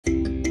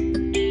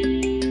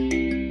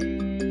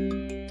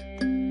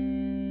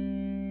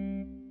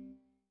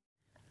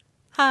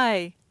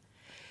Hi.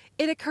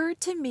 It occurred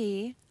to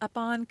me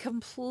upon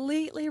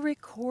completely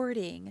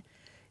recording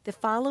the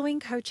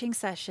following coaching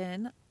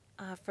session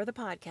for the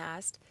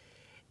podcast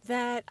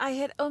that I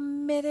had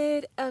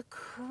omitted a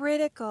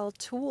critical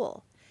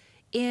tool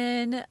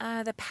in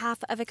the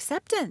path of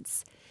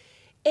acceptance.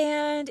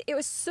 And it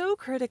was so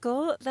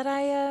critical that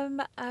I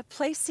am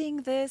placing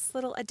this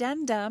little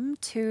addendum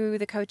to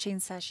the coaching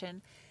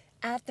session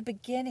at the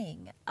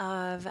beginning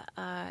of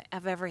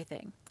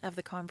everything, of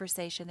the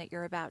conversation that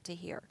you're about to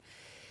hear.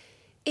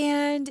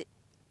 And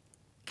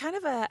kind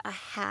of a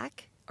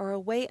hack or a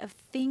way of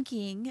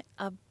thinking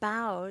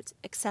about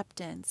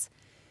acceptance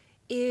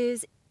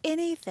is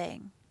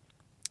anything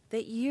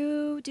that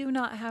you do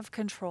not have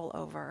control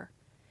over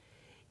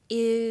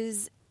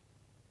is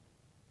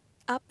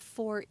up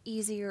for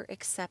easier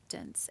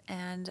acceptance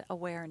and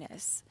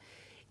awareness.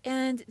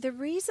 And the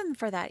reason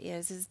for that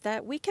is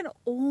that we can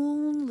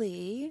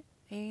only,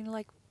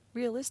 like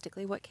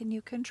realistically, what can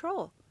you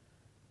control?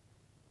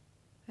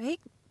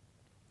 Right?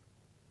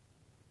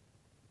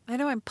 I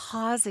know I'm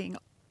pausing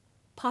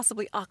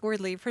possibly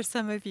awkwardly for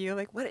some of you,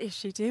 like, what is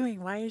she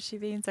doing? Why is she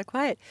being so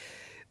quiet?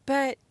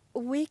 But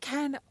we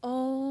can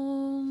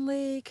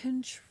only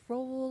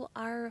control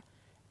our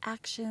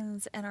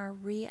actions and our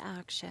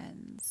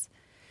reactions.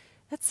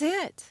 That's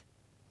it.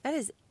 That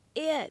is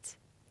it.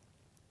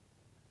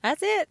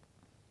 That's it.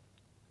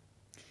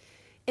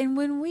 And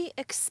when we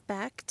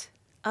expect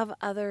of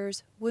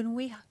others, when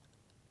we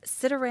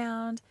sit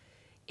around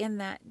in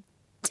that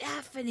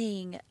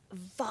deafening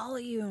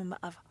volume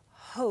of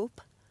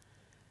hope,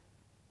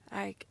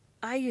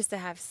 I used to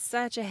have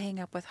such a hang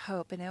up with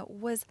hope, and it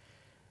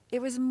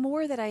was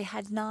more that I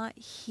had not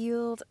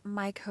healed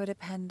my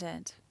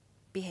codependent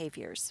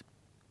behaviors.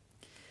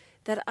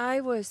 That I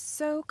was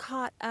so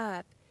caught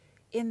up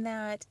in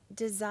that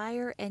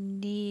desire and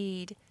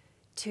need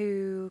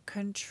to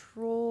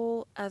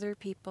control other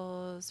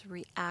people's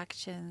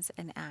reactions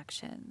and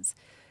actions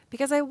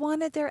because I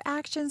wanted their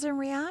actions and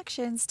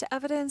reactions to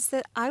evidence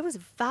that I was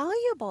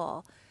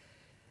valuable.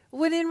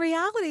 When in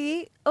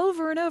reality,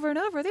 over and over and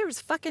over, they was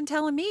fucking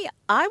telling me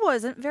I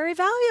wasn't very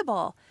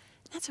valuable.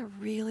 That's a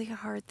really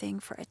hard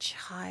thing for a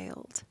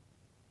child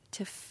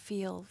to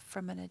feel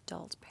from an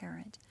adult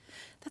parent.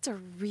 That's a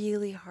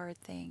really hard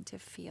thing to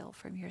feel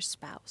from your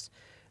spouse,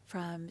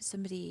 from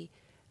somebody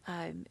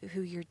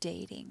who you're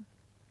dating,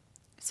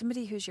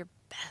 somebody who's your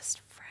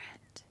best friend.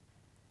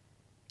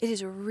 It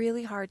is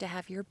really hard to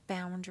have your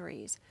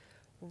boundaries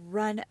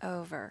run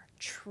over,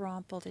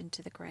 trampled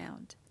into the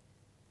ground.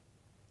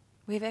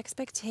 We have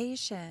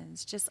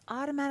expectations just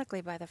automatically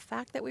by the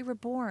fact that we were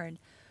born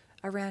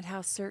around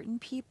how certain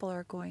people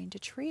are going to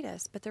treat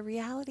us. But the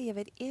reality of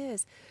it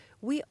is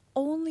we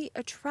only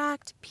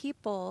attract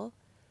people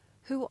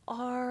who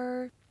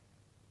are,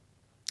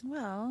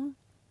 well,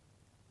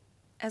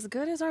 as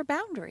good as our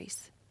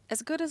boundaries,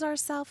 as good as our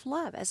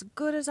self-love, as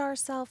good as our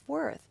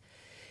self-worth.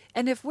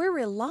 And if we're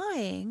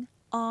relying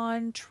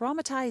on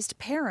traumatized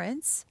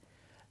parents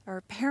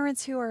or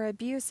parents who are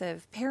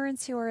abusive,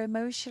 parents who are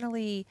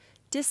emotionally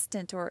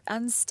distant or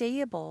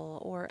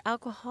unstable or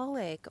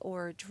alcoholic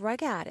or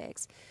drug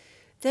addicts,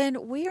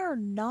 then we are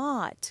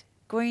not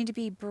going to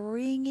be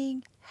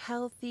bringing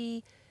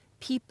healthy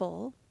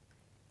people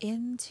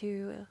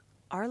into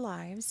our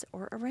lives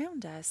or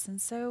around us.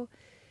 And so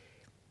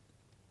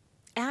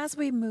as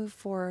we move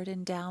forward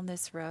and down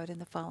this road in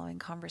the following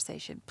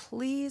conversation,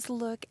 please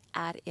look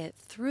at it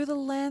through the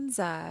lens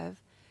of,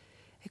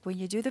 like when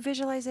you do the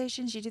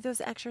visualizations, you do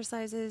those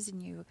exercises,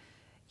 and you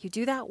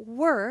do that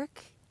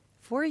work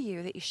for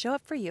you, that you show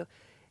up for you,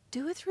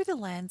 do it through the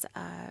lens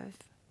of,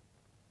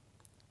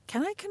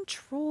 can I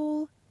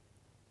control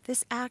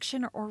this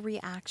action or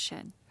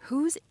reaction?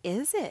 Whose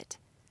is it?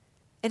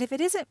 And if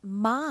it isn't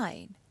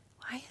mine,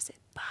 why is it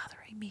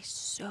bothering me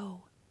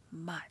so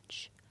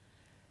much?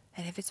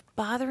 And if it's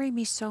bothering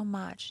me so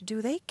much,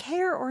 do they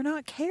care or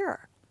not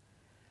care?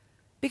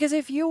 Because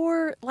if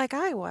you're, like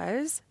I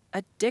was,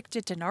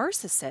 addicted to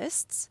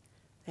narcissists,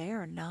 they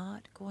are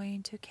not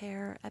going to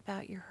care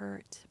about your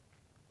hurt.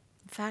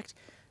 In fact,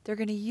 they're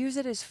going to use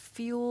it as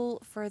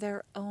fuel for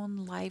their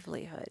own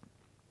livelihood.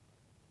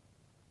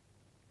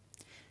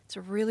 It's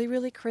really,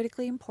 really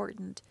critically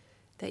important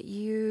that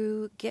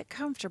you get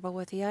comfortable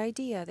with the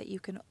idea that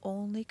you can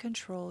only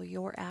control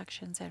your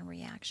actions and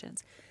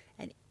reactions.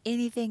 And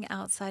anything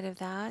outside of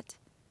that,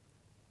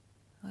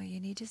 well, you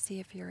need to see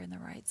if you're in the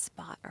right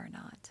spot or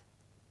not.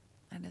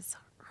 And as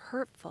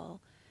hurtful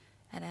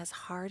and as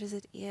hard as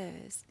it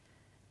is,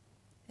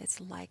 it's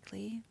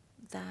likely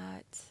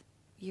that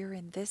you're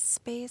in this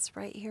space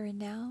right here and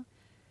now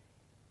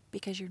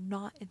because you're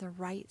not in the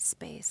right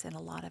space in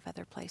a lot of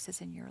other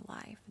places in your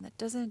life. And that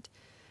doesn't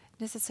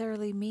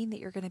necessarily mean that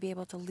you're going to be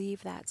able to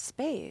leave that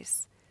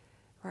space,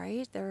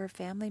 right? There are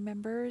family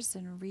members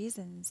and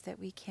reasons that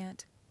we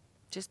can't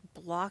just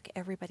block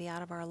everybody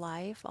out of our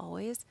life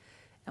always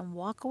and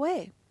walk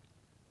away.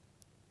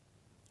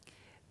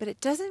 But it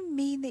doesn't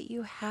mean that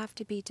you have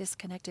to be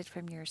disconnected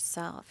from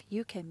yourself.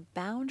 You can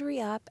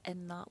boundary up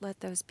and not let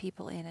those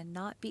people in and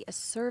not be a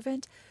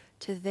servant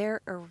to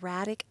their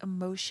erratic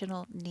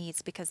emotional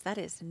needs, because that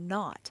is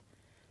not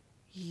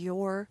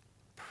your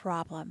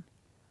problem.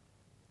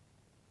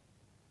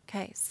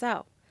 Okay,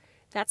 so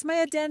that's my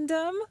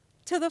addendum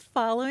to the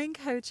following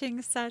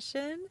coaching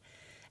session.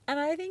 And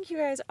I think you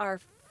guys are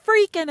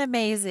freaking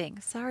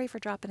amazing. Sorry for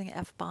dropping an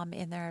F-bomb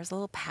in there. I was a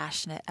little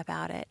passionate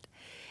about it.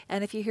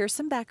 And if you hear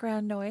some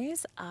background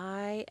noise,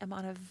 I am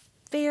on a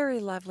very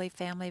lovely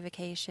family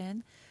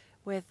vacation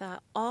with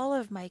all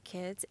of my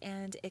kids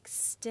and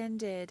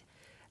extended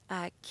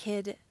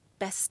kid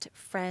best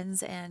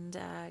friends and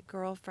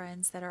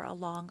girlfriends that are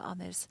along on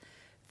this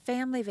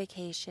family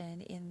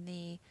vacation in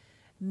the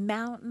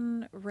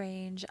mountain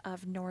range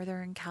of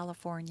Northern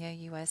California,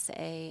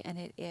 USA. And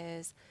it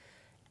is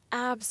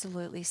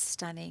absolutely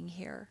stunning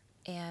here.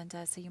 And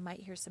so you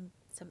might hear some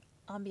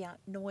ambient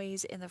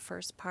noise in the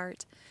first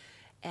part.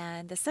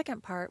 And the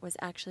second part was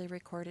actually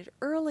recorded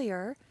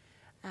earlier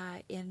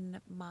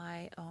in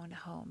my own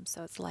home.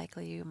 So it's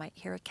likely you might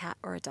hear a cat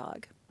or a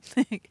dog.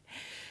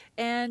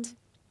 And,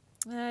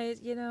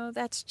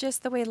 that's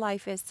just the way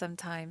life is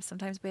sometimes.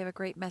 Sometimes we have a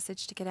great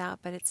message to get out,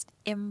 but it's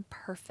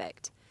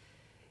imperfect.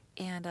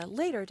 And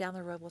later down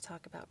the road, we'll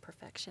talk about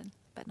perfection,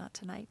 but not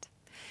tonight.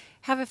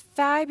 Have a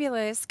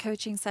fabulous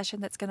coaching session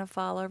that's going to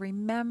follow.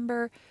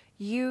 Remember,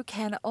 you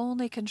can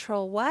only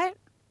control what?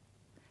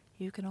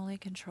 You can only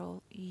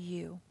control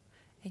you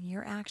and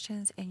your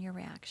actions and your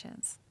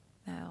reactions.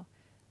 Now,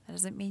 that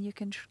doesn't mean you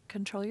can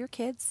control your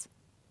kids.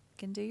 You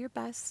can do your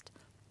best,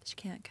 but you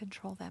can't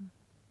control them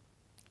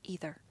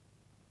either.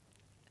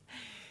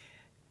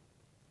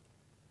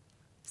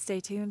 Stay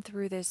tuned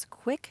through this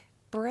quick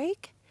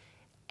break,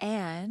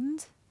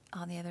 and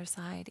on the other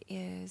side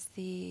is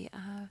the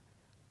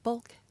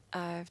bulk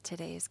of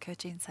today's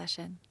coaching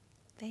session.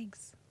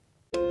 Thanks.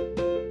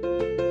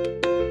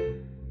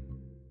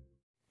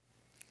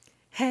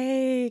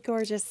 Hey,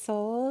 gorgeous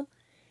soul.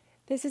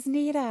 This is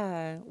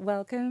Nita.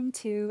 Welcome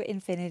to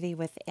Infinity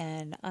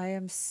Within. I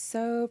am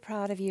so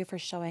proud of you for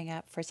showing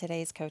up for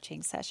today's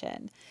coaching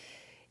session.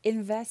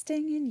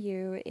 Investing in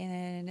you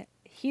in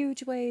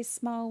huge ways,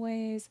 small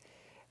ways,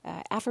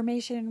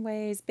 affirmation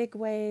ways, big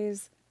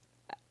ways,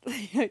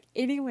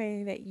 any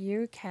way that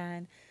you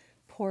can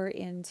pour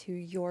into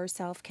your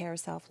self-care,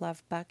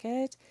 self-love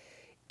bucket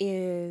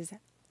is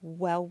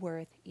well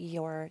worth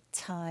your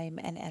time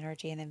and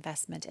energy and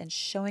investment. And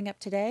showing up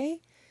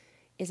today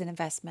is an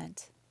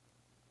investment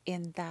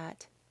in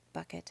that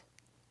bucket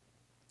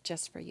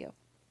just for you.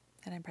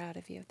 And I'm proud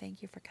of you.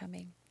 Thank you for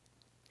coming.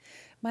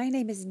 My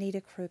name is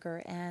Nita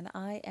Kruger, and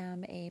I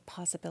am a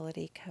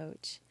possibility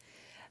coach.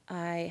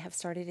 I have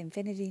started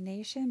Infinity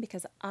Nation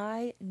because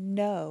I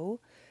know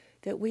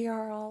that we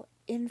are all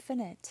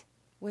infinite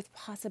with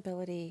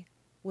possibility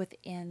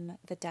within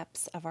the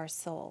depths of our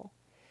soul.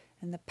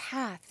 And the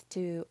path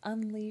to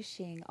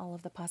unleashing all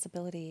of the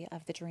possibility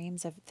of the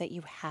dreams that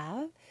you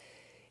have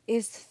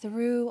is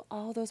through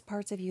all those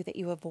parts of you that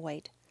you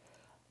avoid.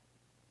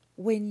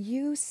 When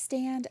you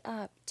stand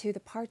up to the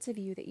parts of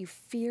you that you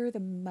fear the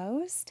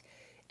most,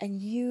 and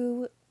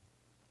you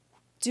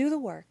do the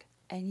work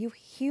and you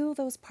heal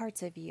those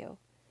parts of you,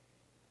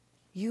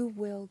 you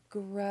will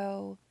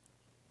grow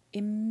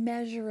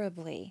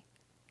immeasurably.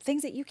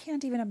 Things that you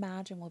can't even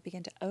imagine will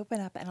begin to open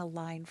up and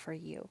align for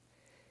you.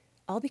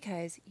 All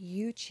because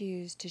you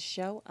choose to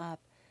show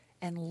up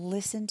and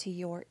listen to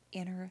your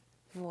inner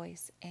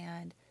voice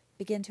and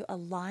begin to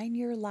align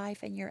your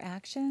life and your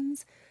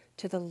actions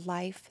to the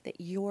life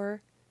that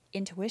your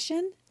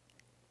intuition,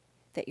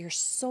 that your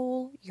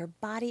soul, your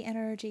body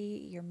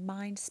energy, your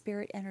mind,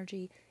 spirit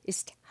energy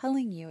is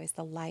telling you is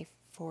the life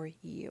for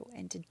you.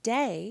 And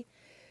today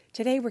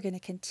we're going to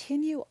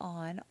continue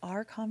on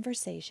our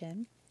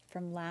conversation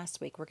from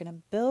last week. We're going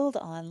to build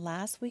on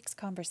last week's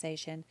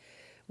conversation,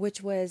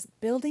 which was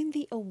building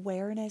the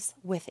awareness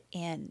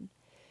within,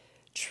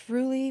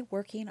 truly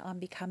working on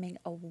becoming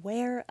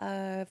aware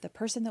of the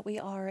person that we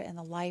are and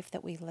the life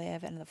that we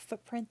live and the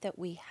footprint that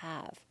we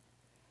have,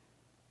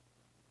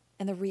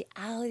 and the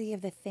reality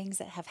of the things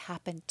that have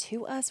happened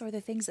to us or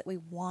the things that we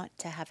want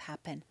to have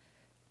happen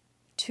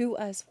to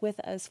us, with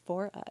us,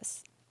 for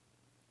us.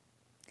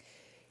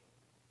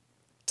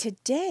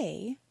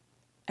 Today,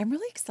 I'm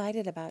really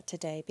excited about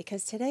today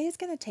because today is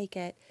going to take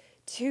it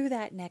to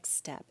that next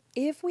step.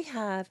 If we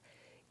have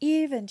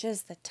even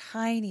just the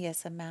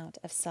tiniest amount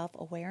of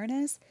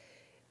self-awareness,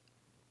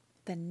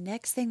 the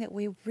next thing that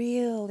we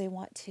really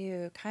want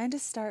to kind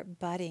of start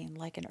budding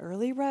like an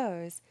early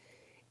rose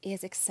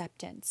is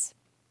acceptance.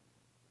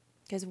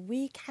 Because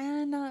we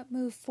cannot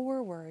move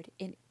forward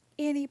in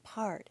any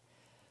part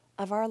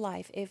of our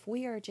life if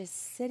we are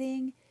just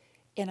sitting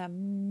in a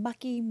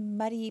mucky,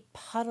 muddy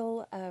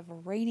puddle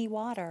of rainy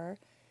water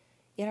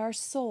in our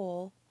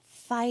soul,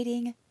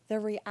 fighting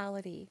the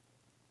reality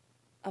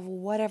of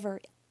whatever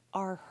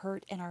our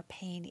hurt and our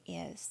pain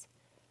is,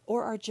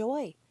 or our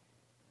joy,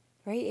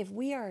 right? If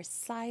we are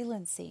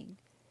silencing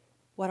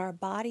what our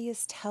body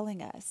is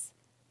telling us,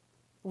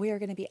 we are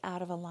going to be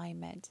out of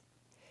alignment.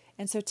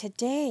 And so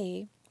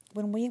today,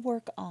 when we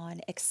work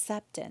on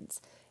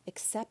acceptance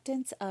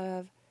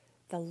of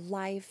the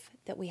life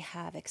that we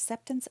have,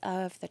 acceptance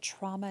of the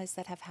traumas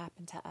that have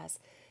happened to us,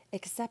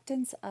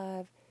 acceptance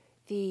of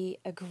the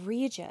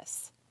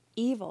egregious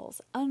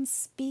evils,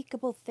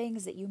 unspeakable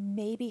things that you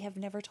maybe have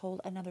never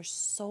told another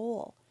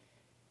soul.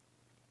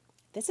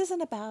 This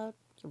isn't about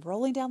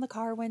rolling down the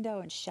car window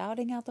and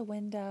shouting out the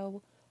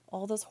window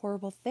all those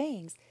horrible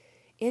things.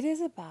 It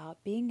is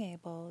about being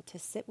able to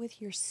sit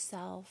with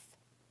yourself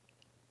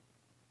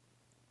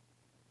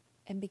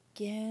and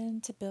begin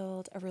to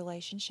build a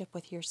relationship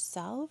with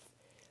yourself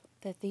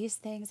that these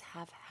things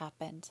have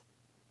happened.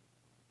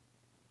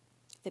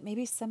 That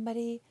maybe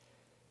somebody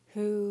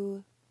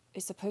who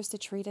is supposed to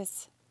treat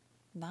us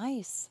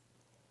nice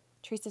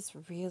treats us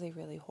really,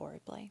 really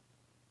horribly.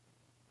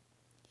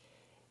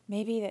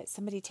 Maybe that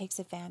somebody takes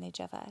advantage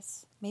of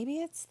us. Maybe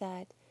it's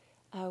that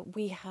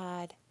we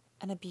had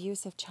an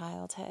abusive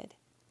childhood.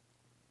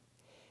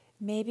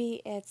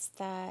 Maybe it's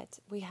that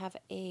we have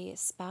a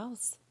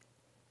spouse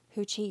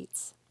who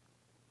cheats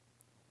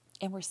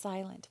and we're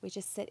silent. We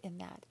just sit in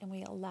that and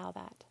we allow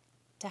that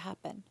to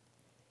happen.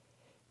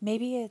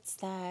 Maybe it's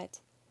that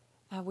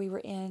we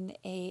were in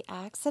an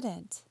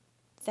accident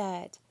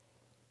that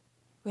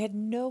we had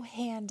no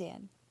hand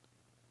in,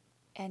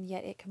 and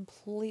yet it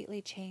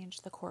completely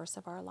changed the course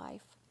of our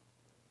life.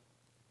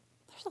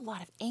 There's a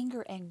lot of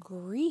anger and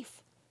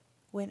grief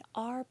when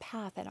our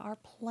path and our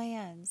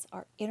plans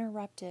are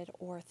interrupted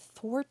or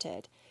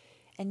thwarted,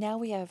 and now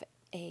we have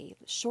a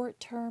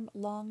short-term,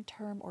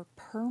 long-term, or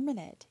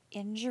permanent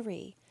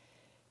injury,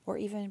 or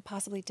even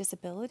possibly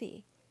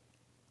disability.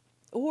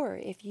 Or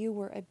if you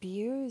were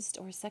abused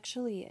or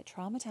sexually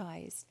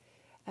traumatized,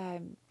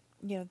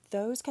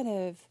 those kind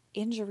of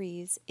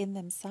injuries in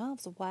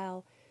themselves,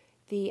 while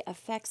the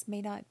effects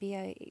may not be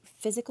a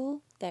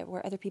physical, that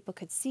where other people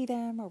could see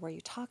them or where you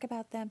talk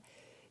about them,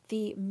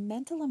 the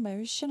mental,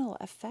 emotional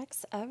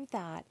effects of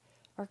that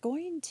are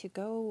going to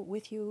go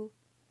with you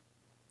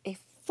a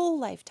full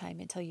lifetime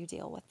until you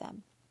deal with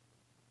them.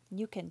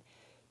 You can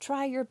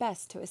try your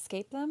best to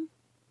escape them,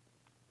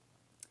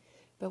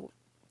 but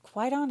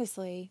quite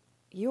honestly,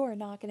 you are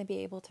not going to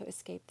be able to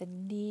escape the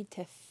need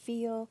to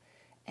feel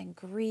and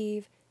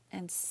grieve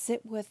and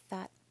sit with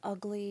that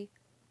ugly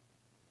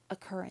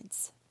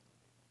occurrence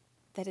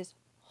that is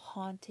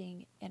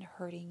haunting and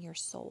hurting your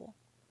soul.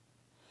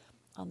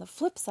 On the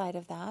flip side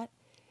of that,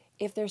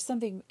 if there's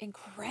something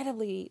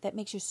incredibly that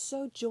makes you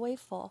so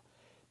joyful,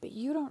 but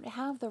you don't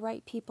have the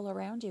right people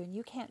around you and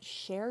you can't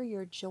share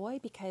your joy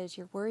because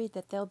you're worried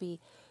that they'll be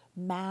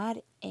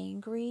mad,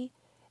 angry,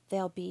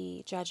 they'll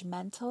be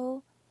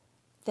judgmental,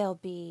 they'll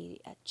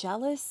be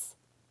jealous.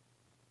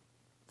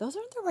 Those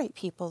aren't the right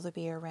people to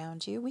be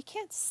around you. We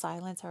can't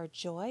silence our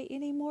joy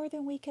any more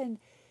than we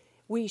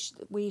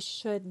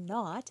should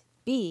not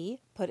be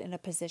put in a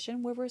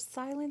position where we're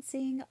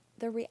silencing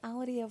the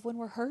reality of when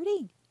we're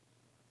hurting.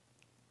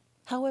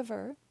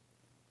 However,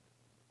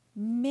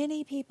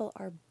 many people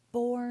are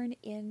born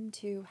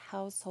into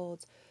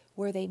households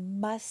where they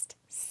must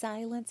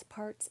silence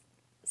parts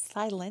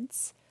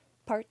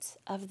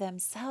of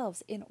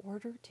themselves in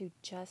order to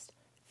just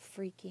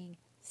freaking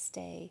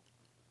stay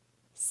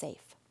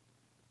safe.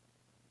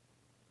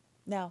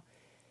 Now,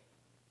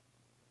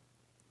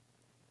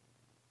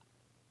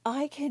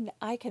 I can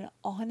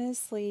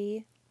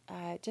honestly,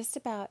 just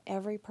about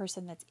every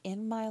person that's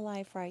in my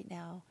life right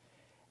now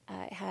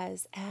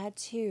has had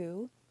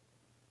to,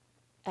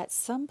 at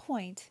some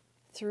point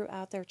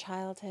throughout their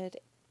childhood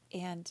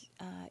and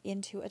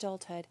into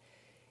adulthood,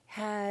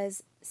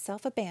 has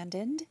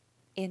self-abandoned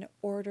in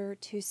order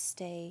to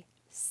stay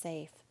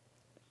safe.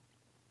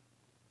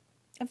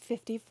 I'm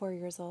 54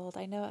 years old.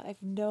 I know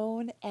I've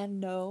known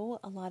and know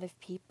a lot of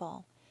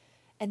people.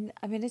 And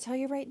I'm going to tell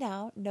you right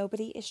now,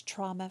 nobody is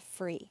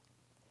trauma-free.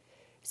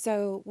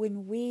 So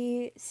when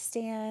we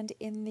stand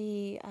in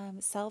the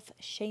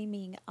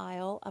self-shaming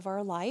aisle of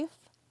our life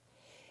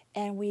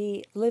and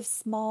we live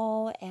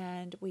small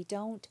and we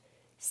don't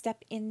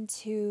step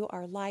into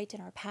our light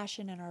and our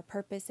passion and our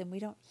purpose and we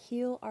don't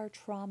heal our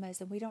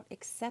traumas and we don't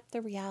accept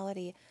the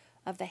reality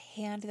of the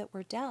hand that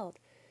we're dealt,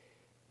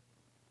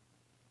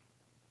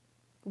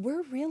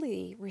 we're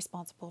really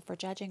responsible for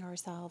judging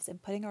ourselves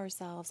and putting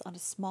ourselves on a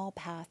small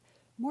path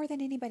more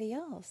than anybody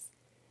else.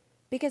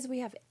 Because we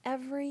have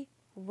every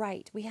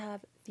right, we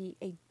have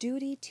a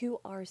duty to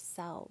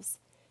ourselves,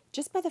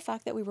 just by the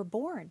fact that we were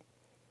born,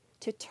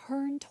 to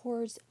turn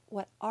towards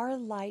what our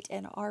light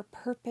and our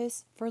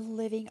purpose for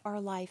living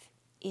our life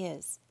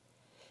is.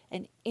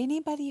 And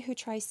anybody who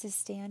tries to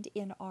stand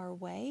in our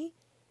way,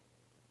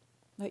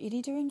 what you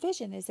need to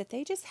envision is that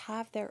they just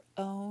have their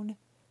own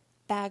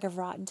bag of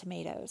rotten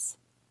tomatoes.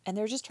 And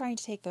they're just trying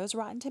to take those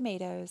rotten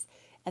tomatoes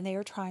and they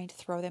are trying to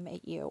throw them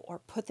at you or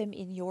put them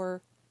in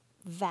your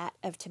vat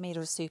of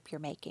tomato soup you're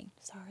making.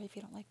 Sorry if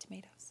you don't like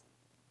tomatoes.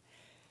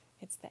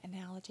 It's the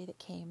analogy that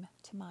came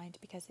to mind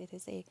because it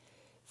is a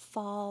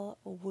fall,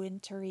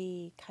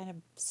 wintry, kind of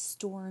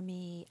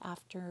stormy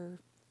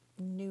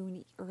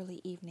afternoon,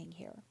 early evening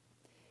here.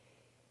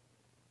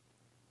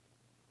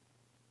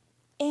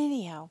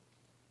 Anyhow,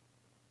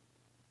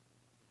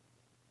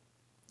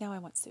 now I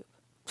want soup.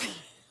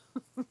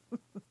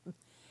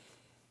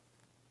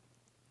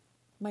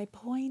 My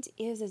point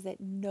is that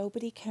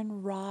nobody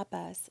can rob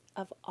us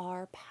of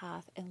our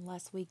path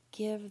unless we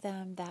give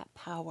them that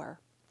power.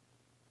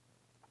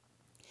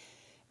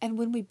 And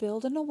when we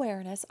build an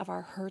awareness of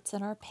our hurts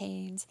and our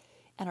pains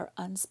and our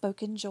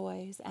unspoken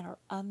joys and our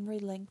how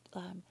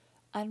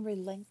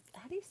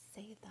do you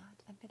say that?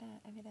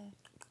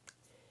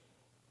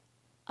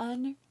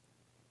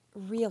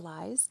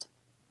 Unrealized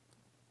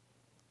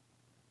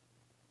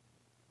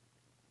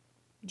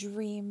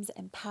dreams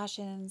and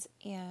passions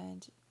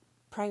and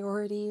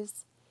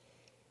priorities,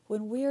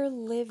 when we're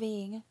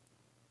living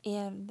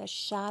in the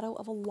shadow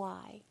of a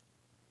lie,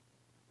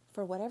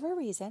 for whatever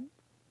reason,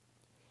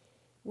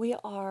 we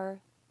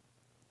are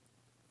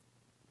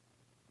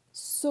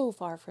so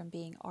far from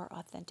being our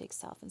authentic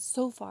self and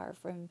so far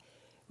from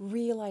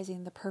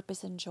realizing the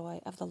purpose and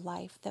joy of the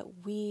life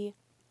that we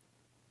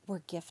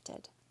were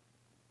gifted.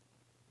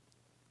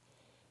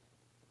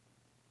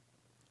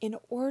 In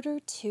order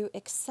to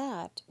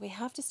accept, we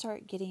have to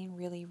start getting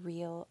really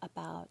real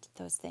about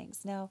those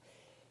things. Now,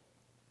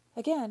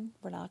 again,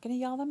 we're not going to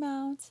yell them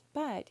out,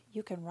 but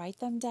you can write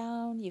them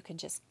down. You can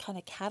just kind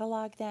of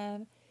catalog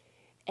them.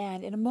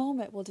 And in a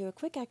moment, we'll do a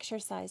quick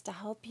exercise to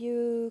help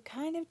you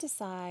kind of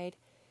decide,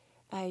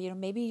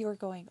 maybe you're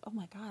going, oh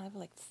my God, I have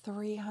like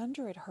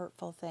 300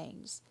 hurtful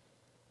things.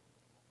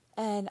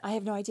 And I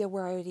have no idea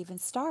where I would even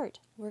start.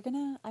 I'm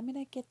going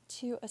to get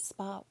to a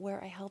spot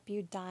where I help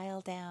you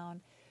dial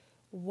down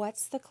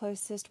what's the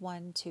closest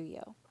one to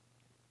you.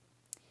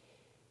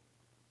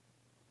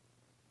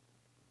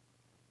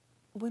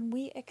 When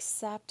we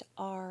accept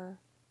our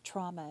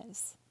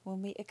traumas,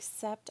 when we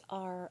accept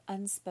our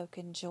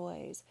unspoken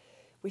joys,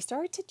 we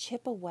start to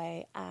chip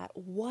away at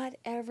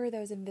whatever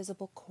those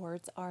invisible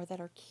cords are that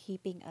are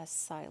keeping us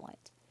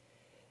silent.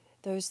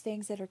 Those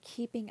things that are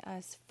keeping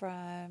us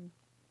from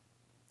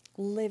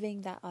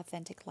living that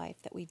authentic life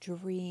that we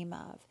dream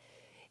of.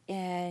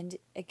 And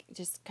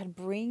just kind of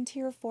bring to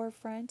your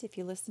forefront, if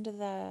you listen to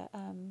the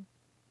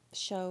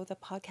the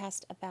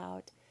podcast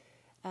about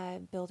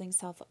building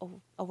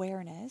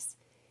self-awareness,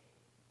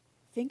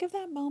 think of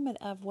that moment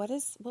of what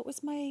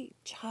was my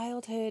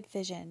childhood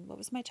vision? What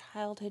was my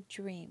childhood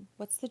dream?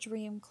 What's the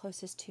dream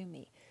closest to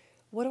me?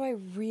 What do I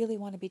really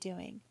want to be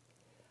doing?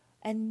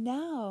 And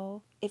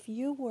now, if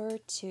you were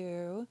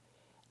to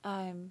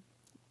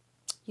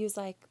use,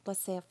 like, let's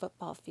say a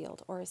football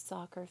field or a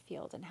soccer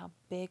field and how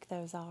big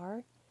those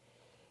are,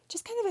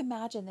 just kind of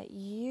imagine that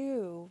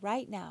you,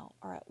 right now,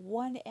 are at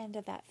one end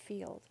of that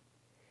field.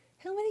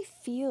 How many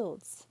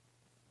fields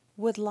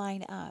would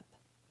line up?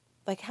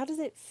 Like, how does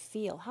it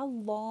feel? How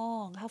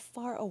long, how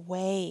far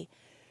away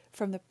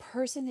from the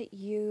person that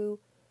you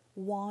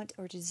want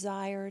or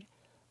desired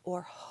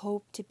or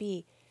hope to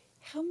be?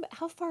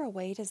 How far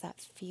away does that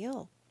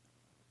feel?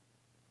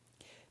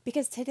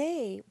 Because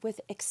today,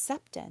 with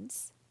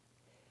acceptance,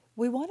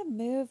 we want to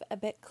move a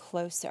bit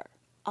closer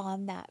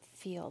on that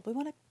field. We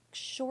want to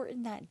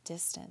shorten that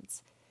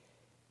distance.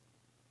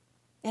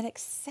 And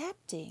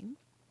accepting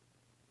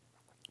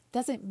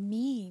doesn't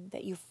mean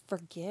that you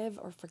forgive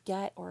or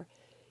forget or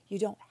you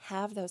don't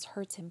have those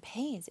hurts and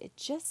pains. It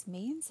just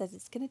means that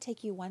it's going to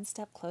take you one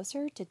step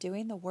closer to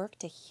doing the work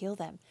to heal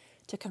them,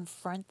 to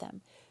confront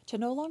them, to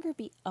no longer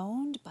be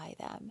owned by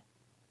them.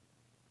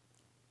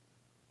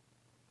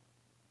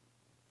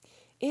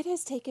 It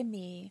has taken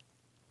me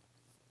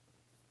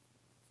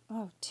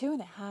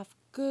 2.5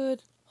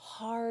 good,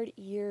 hard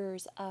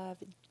years of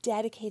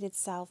dedicated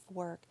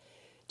self-work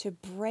to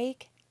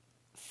break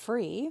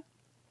free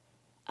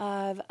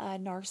of a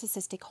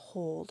narcissistic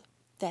hold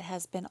that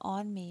has been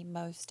on me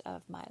most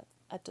of my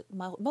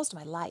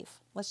life.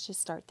 Let's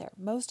just start there.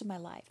 Most of my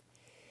life.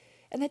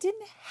 And that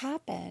didn't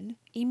happen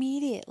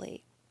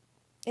immediately.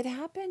 It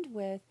happened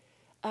with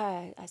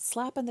a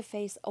slap in the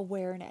face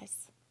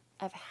awareness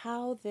of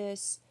how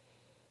this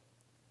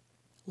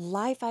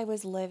life I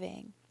was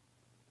living,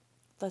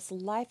 this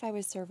life I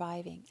was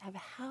surviving, of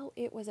how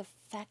it was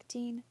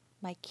affecting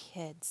my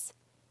kids.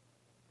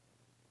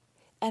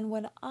 And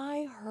when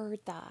I heard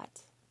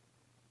that,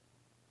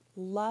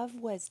 love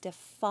was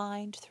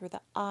defined through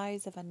the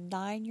eyes of a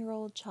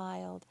 9-year-old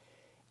child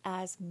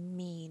as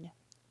mean.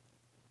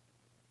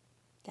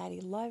 Daddy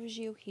loves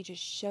you. He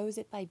just shows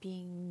it by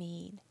being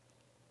mean.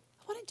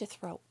 I wanted to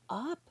throw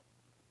up,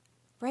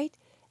 right?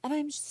 And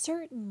I'm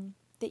certain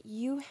that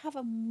you have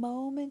a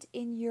moment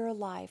in your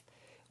life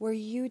where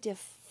you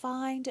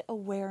defined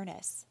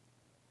awareness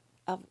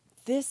of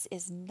this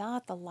is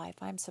not the life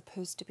I'm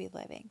supposed to be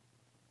living.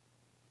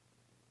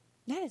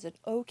 That is an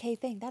okay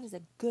thing. That is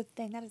a good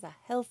thing. That is a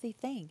healthy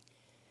thing.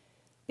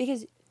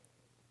 Because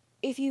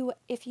if you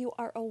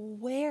are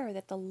aware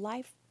that the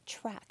life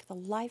track, the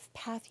life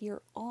path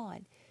you're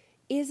on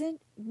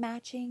isn't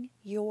matching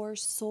your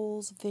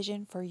soul's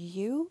vision for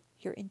you,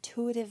 your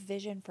intuitive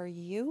vision for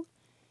you,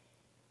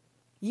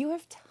 you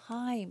have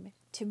time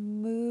to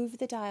move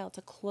the dial,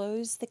 to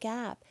close the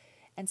gap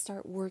and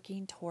start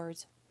working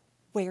towards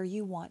where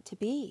you want to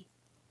be.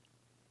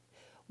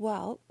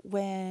 Well,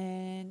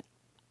 when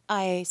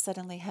I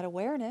suddenly had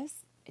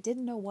awareness, I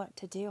didn't know what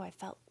to do. I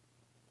felt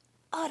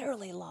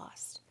utterly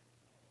lost.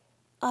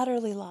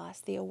 utterly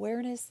lost. The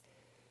awareness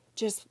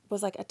just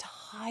was like a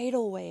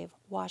tidal wave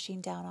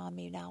washing down on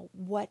me. Now,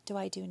 what do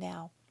I do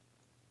now?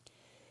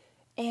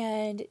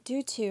 And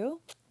due to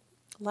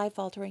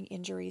life-altering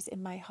injuries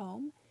in my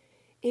home,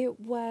 it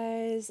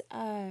was,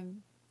 I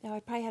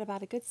probably had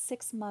about a good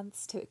 6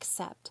 months to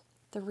accept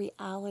the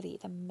reality,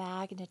 the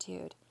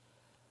magnitude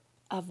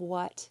of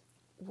what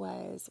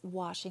was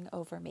washing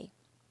over me.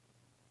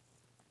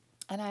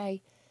 And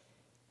I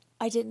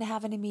didn't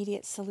have an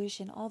immediate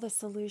solution. All the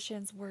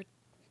solutions were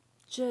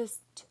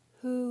just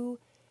too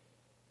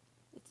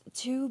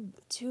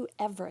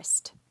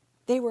Everest.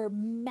 They were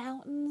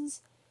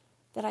mountains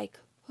that I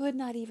could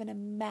not even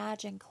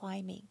imagine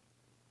climbing.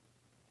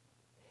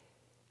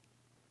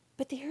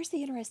 But here's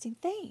the interesting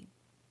thing.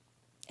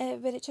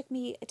 But it took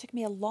me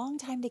a long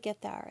time to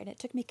get there, and it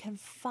took me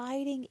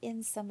confiding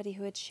in somebody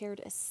who had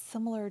shared a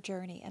similar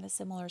journey and a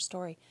similar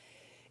story.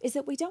 Is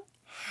that we don't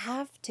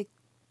have to,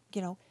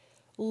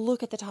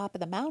 look at the top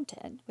of the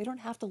mountain. We don't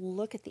have to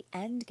look at the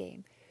end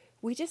game.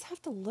 We just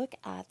have to look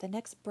at the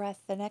next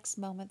breath, the next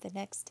moment, the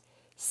next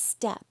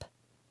step,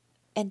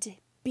 and to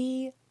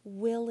be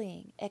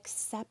willing,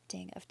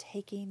 accepting of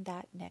taking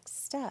that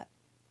next step.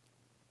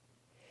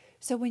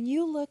 So when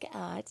you look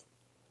at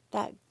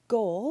that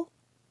goal,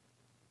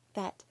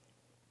 that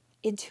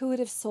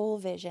intuitive soul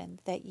vision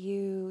that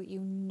you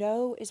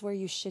know is where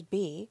you should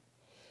be,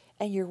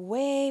 and you're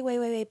way, way,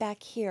 way, way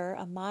back here,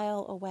 a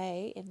mile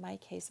away. In my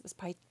case, it was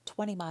probably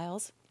 20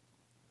 miles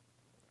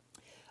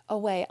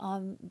away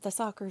on the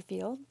soccer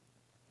field.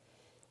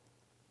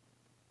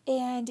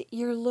 And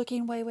you're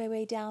looking way, way,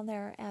 way down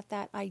there at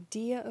that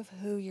idea of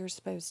who you're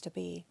supposed to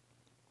be.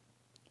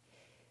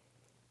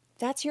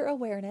 That's your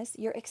awareness.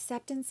 Your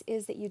acceptance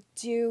is that you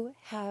do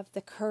have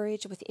the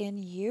courage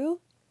within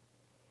you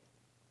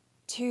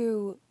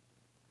to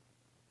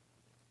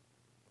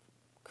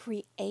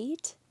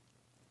create,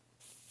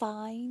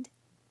 find,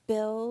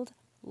 build,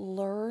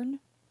 learn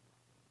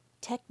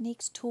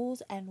techniques,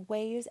 tools, and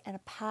ways and a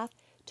path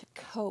to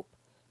cope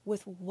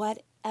with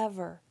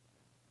whatever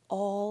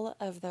all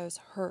of those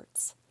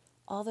hurts,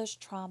 all those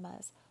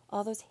traumas,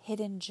 all those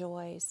hidden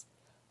joys,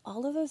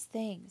 all of those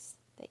things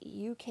that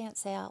you can't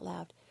say out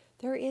loud.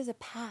 There is a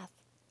path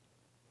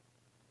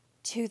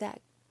to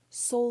that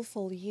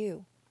soulful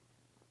you.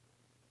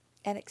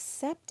 And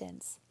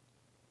acceptance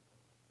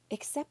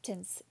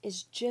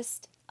is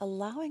just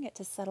allowing it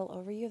to settle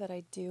over you that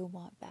I do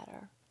want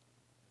better.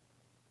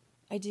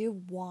 I do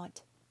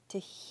want to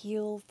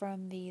heal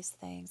from these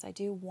things. I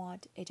do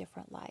want a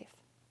different life.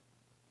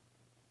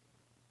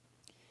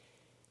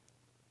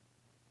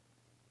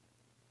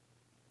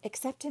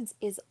 Acceptance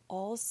is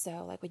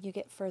also like when you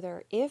get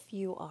further, if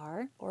you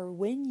are, or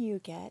when you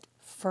get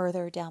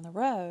further down the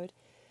road,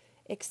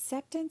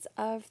 acceptance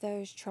of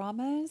those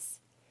traumas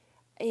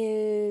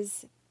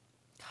is,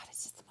 God,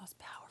 it's just the most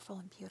powerful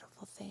and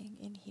beautiful thing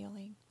in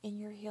healing, in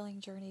your healing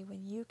journey,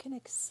 when you can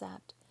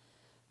accept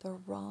the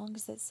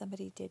wrongs that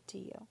somebody did to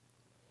you.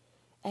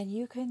 And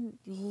you can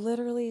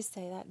literally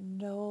say that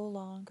no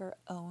longer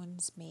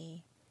owns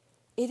me.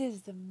 It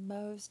is the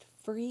most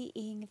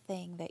freeing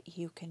thing that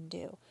you can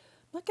do.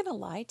 I'm not going to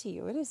lie to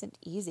you. It isn't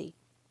easy.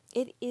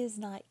 It is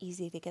not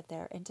easy to get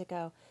there and to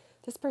go,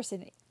 this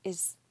person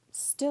is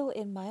still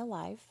in my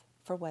life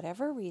for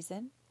whatever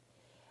reason.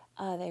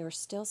 They are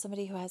still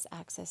somebody who has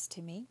access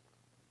to me.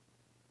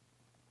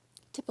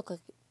 Typically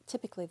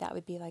that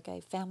would be like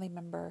a family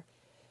member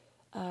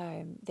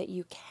that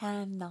you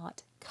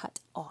cannot cut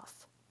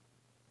off.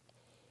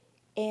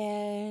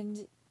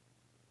 And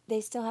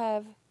they still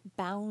have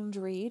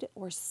boundaried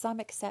or some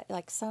accept,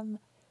 like some,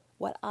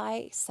 what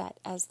I set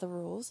as the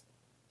rules,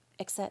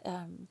 accept,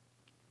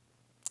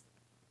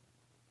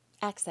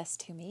 access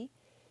to me.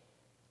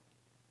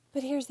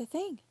 But here's the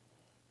thing.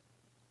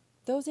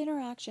 Those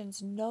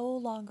interactions no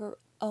longer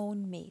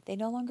own me. They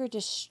no longer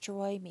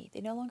destroy me.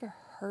 They no longer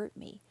hurt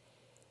me.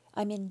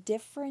 I'm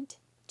indifferent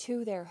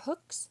to their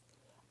hooks.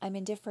 I'm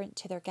indifferent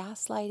to their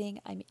gaslighting.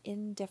 I'm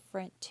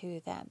indifferent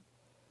to them.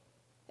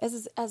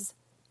 As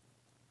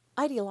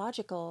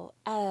ideological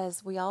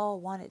as we all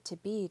want it to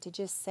be, to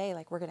just say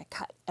like we're going to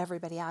cut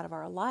everybody out of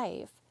our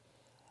life.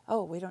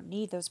 Oh, we don't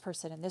need those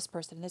person and this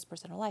person and this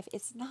person in life.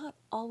 It's not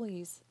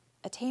always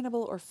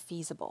attainable or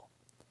feasible.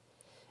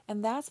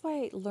 And that's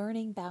why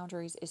learning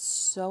boundaries is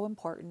so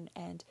important.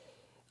 And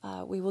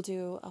we will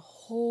do a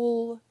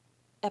whole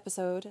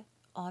episode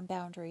on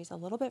boundaries a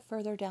little bit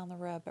further down the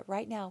road. But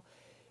right now,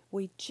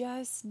 we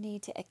just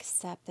need to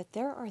accept that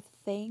there are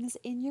things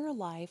in your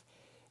life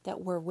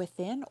that were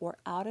within or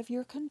out of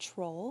your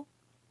control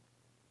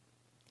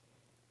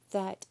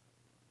that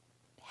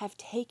have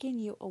taken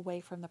you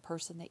away from the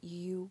person that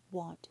you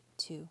want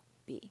to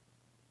be.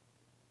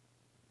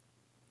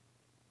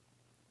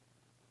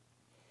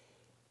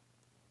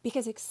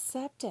 Because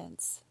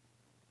acceptance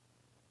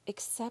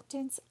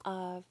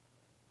of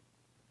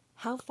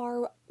how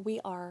far we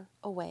are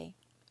away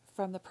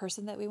from the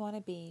person that we want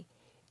to be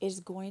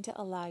is going to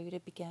allow you to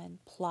begin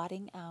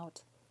plotting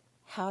out,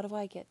 how do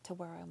I get to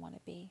where I want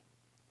to be?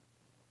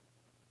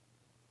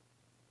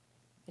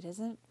 It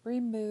doesn't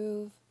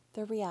remove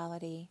the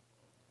reality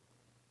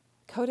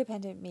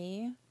codependent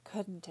me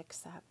couldn't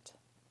accept.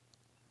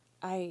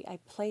 I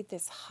played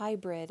this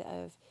hybrid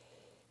of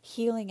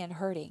healing and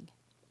hurting,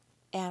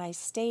 and I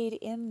stayed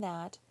in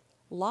that,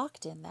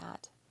 locked in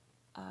that,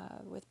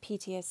 with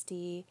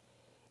PTSD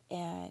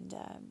and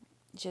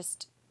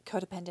just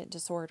codependent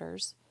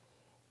disorders,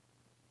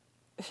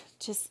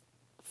 just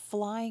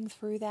flying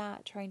through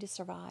that, trying to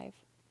survive.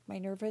 My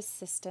nervous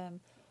system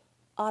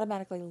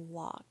automatically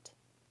locked.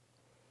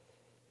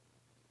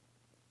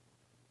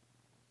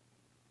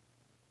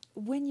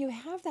 When you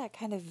have that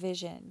kind of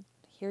vision,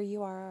 here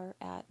you are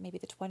at maybe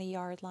the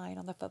 20-yard line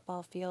on the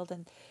football field,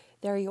 and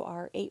there you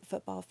are 8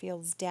 football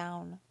fields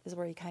down is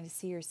where you kind of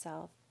see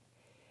yourself.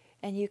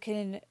 And you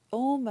can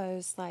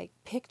almost like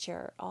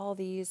picture all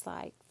these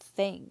like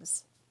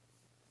things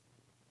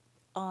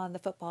on the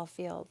football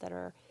field that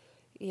are,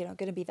 going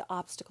to be the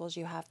obstacles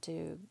you have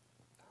to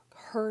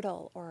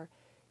hurdle or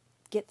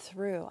get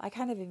through. I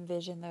kind of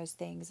envision those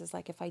things as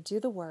like, if I do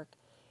the work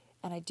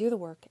and I do the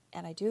work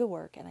and I do the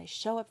work and I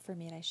show up for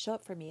me and I show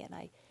up for me and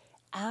I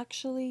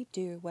actually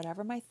do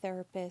whatever my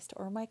therapist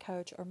or my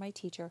coach or my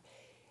teacher,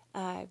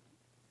 not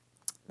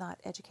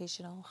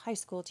educational, high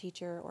school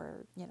teacher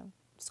or,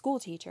 school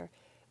teacher,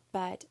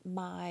 but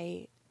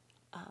my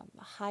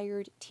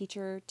hired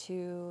teacher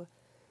to,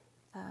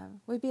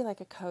 would be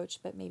like a coach,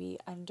 but maybe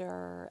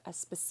under a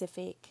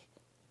specific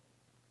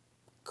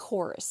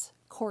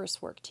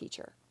coursework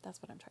teacher.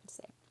 That's what I'm trying to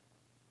say.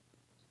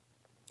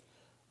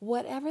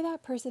 Whatever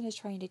that person is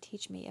trying to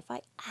teach me, if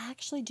I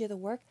actually do the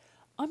work,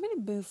 I'm going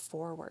to move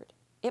forward.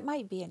 It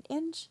might be an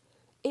inch,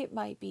 it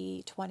might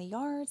be 20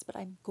 yards, but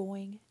I'm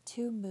going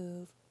to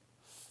move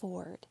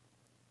forward.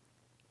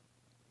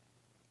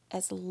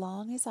 As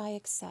long as I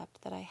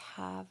accept that I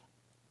have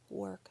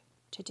work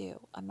to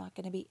do. I'm not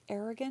going to be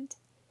arrogant.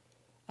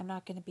 I'm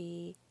not going to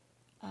be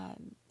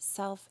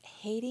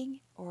self-hating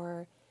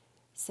or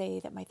say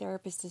that my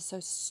therapist is so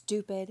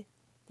stupid,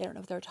 they don't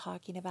know what they're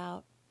talking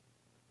about.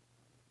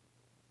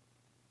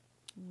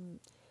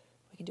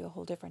 We can do a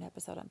whole different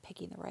episode on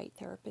picking the right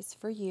therapist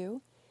for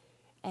you.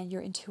 And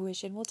your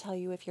intuition will tell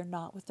you if you're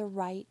not with the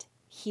right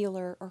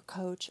healer or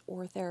coach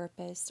or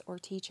therapist or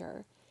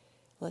teacher.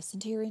 Listen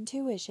to your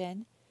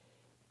intuition.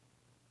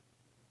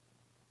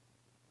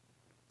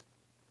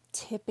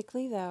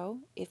 Typically, though,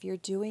 if you're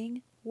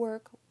doing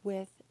work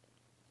with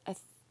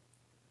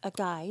a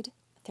guide,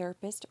 a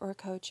therapist or a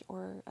coach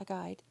or a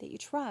guide that you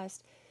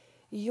trust,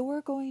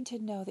 you're going to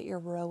know that you're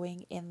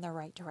rowing in the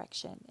right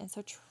direction. And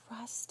so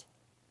trust.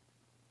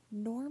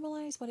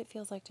 Normalize what it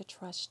feels like to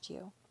trust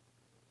you.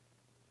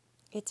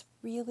 It's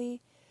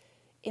really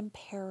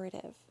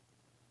imperative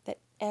that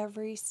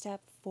every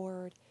step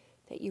forward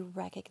that you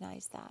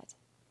recognize that.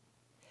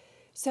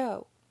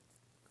 So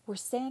we're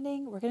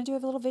going to do a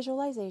little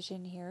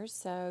visualization here.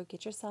 So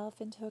get yourself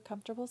into a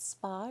comfortable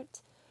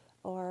spot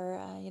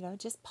or,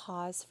 just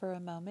pause for a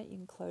moment. You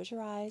can close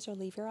your eyes or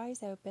leave your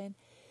eyes open,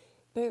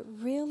 but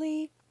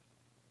really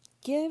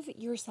give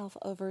yourself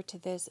over to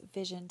this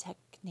vision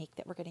technique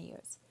that we're going to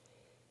use.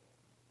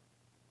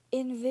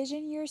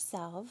 Envision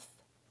yourself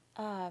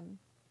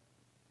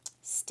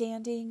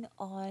standing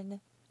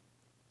on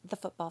the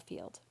football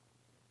field.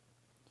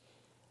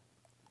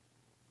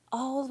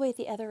 All the way at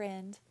the other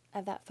end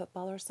of that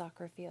football or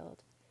soccer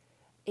field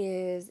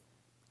is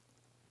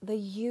the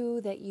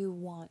you that you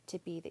want to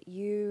be, that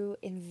you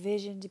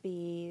envision to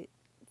be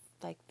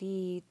like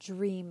the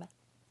dream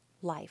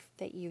life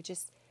that you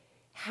just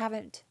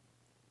haven't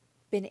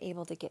been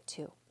able to get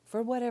to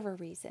for whatever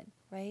reason,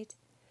 right?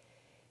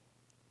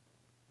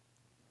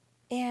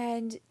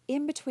 And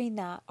in between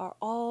that are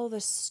all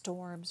the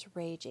storms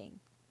raging.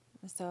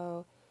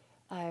 So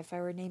if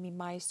I were naming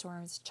my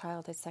storms,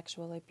 childhood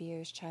sexual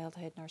abuse,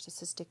 childhood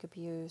narcissistic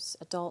abuse,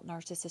 adult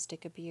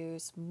narcissistic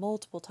abuse,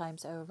 multiple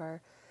times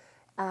over,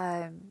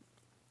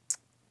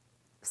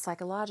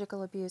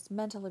 psychological abuse,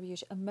 mental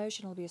abuse,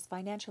 emotional abuse,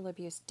 financial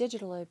abuse,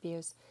 digital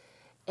abuse,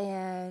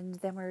 and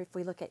then if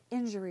we look at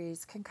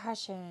injuries,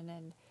 concussion,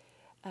 and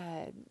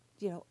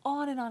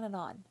on and on and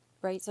on,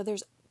 right? So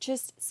there's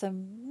just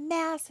some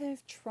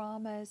massive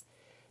traumas.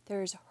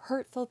 There's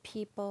hurtful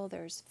people.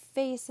 There's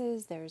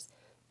faces. There's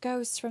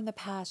ghosts from the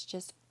past,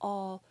 just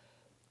all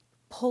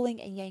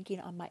pulling and yanking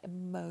on my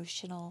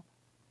emotional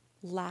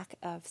lack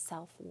of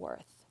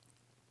self-worth.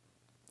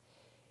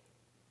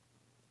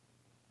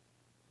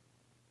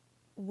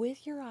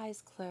 With your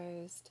eyes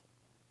closed,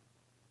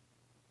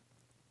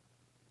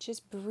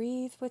 just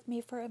breathe with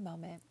me for a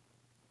moment.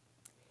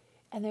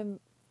 And then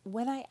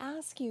when I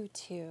ask you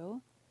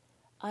to,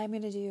 I'm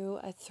going to do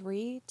a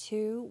 3,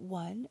 2,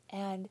 1,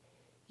 and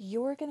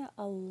you're going to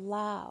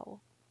allow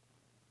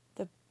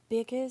the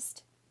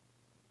biggest,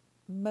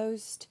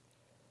 most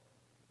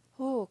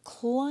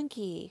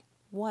clunky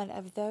one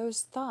of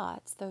those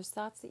thoughts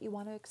that you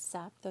want to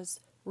accept, those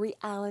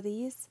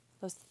realities,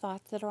 those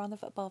thoughts that are on the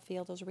football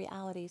field, those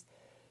realities,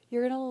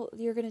 you're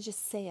gonna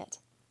just say it,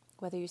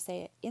 whether you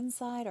say it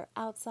inside or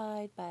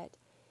outside, but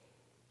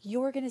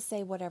you're going to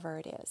say whatever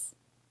it is.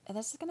 And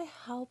this is going to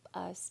help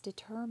us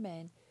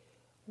determine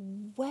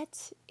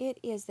what it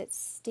is that's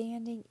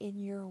standing in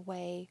your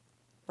way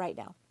right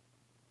now.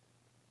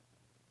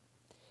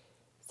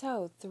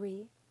 So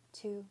 3,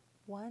 2,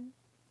 1.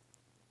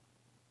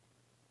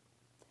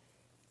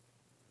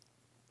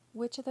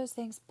 Which of those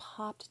things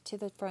popped to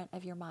the front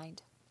of your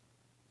mind?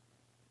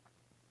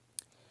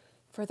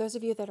 For those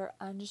of you that are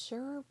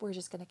unsure, we're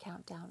just going to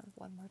count down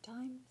one more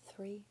time.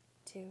 3,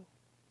 2,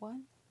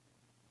 1.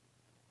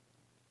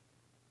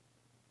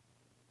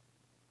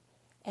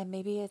 And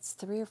maybe it's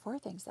 3 or 4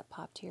 things that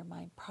pop to your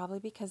mind, probably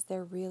because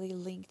they're really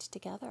linked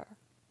together.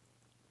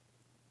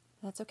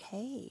 That's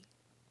okay.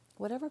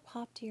 Whatever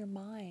popped to your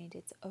mind,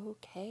 it's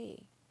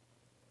okay.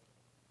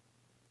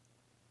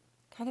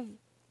 Kind of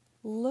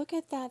look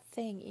at that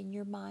thing in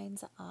your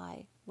mind's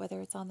eye,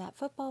 whether it's on that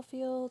football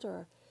field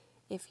or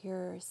if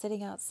you're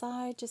sitting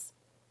outside. Just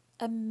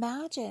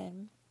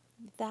imagine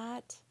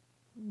that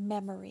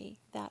memory,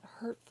 that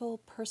hurtful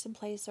person,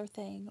 place, or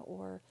thing,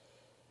 or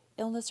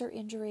illness or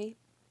injury.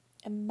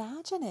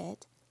 Imagine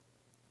it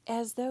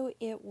as though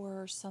it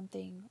were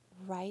something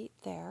right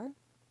there.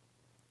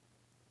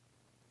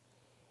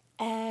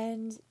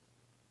 And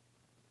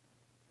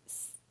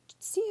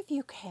see if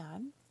you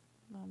can.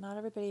 Well, not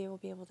everybody will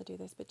be able to do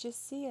this, but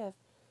just see if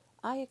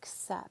I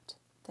accept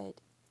that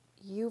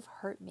you've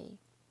hurt me.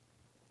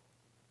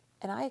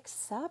 And I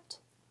accept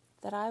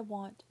that I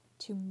want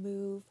to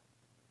move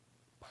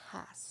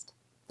past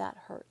that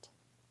hurt.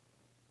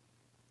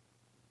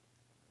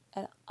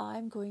 And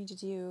I'm going to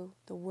do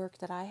the work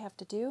that I have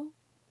to do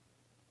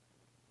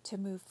to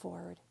move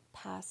forward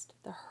past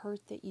the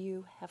hurt that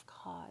you have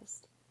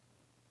caused.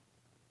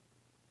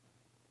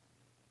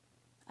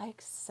 I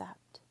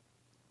accept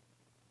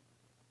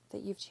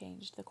that you've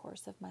changed the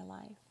course of my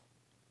life.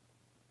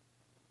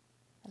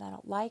 And I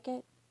don't like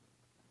it.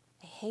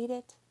 I hate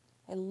it.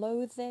 I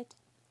loathe it.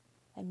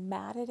 I'm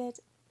mad at it.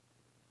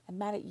 I'm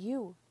mad at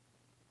you.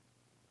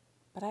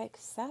 But I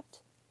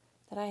accept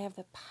that I have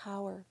the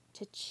power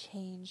to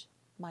change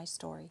my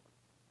story.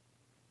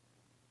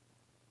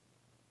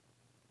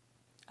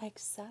 I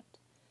accept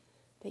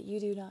that you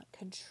do not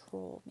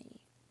control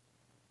me.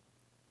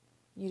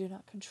 You do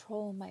not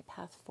control my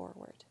path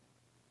forward.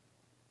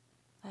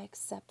 I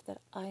accept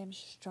that I am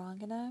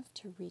strong enough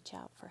to reach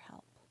out for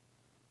help.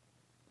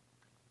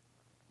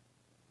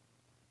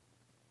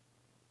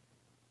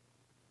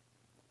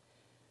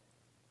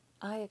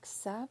 I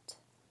accept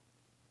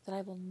that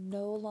I will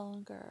no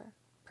longer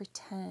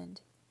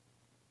pretend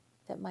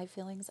that my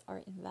feelings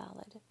are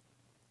invalid.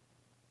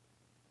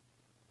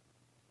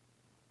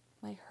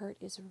 My hurt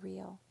is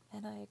real,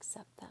 and I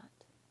accept that.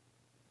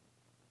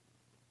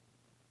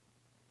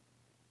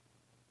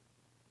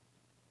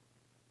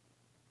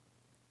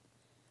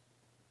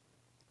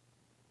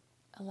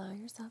 Allow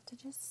yourself to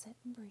just sit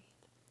and breathe.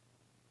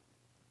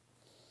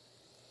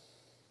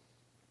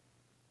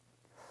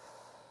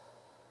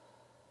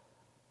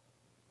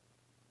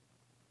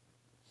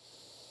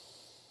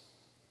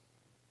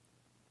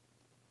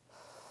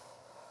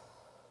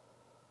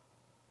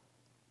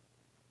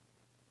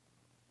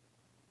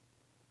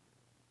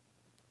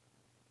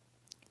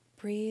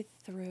 Breathe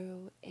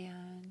through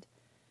and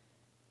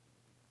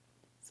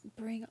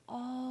bring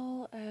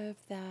all of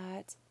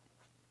that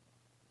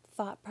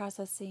thought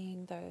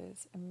processing,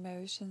 those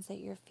emotions that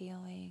you're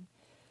feeling,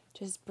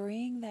 just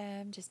bring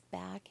them just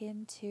back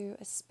into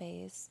a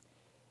space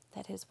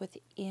that is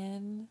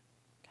within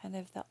kind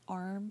of the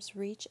arm's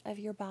reach of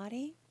your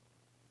body.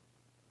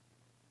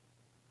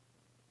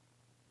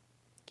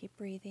 Keep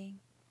breathing.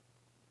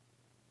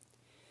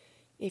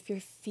 If you're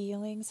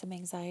feeling some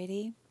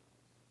anxiety,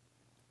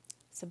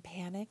 some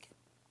panic,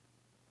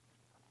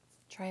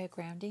 try a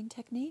grounding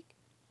technique.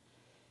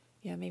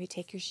 Maybe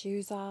take your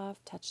shoes off,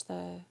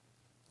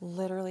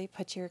 literally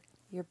put your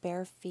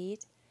bare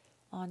feet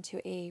onto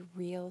a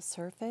real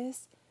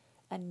surface,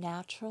 a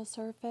natural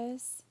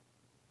surface.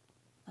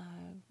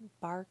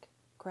 Bark,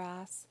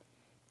 grass,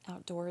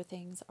 outdoor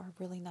things are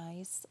really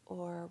nice,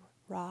 or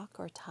rock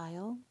or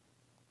tile,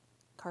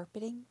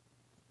 carpeting.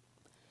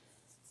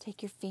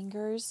 Take your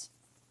fingers,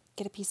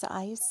 get a piece of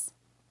ice,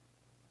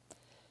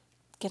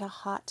 get a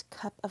hot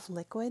cup of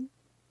liquid,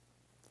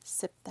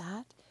 sip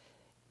that.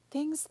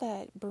 Things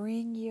that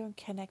bring you and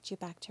connect you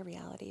back to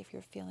reality if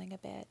you're feeling a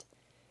bit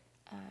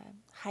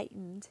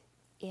heightened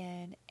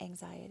in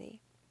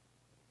anxiety.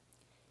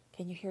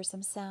 Can you hear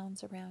some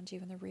sounds around you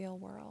in the real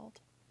world?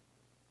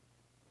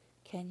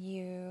 Can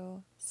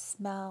you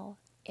smell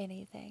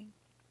anything?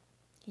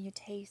 Can you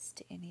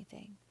taste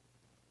anything?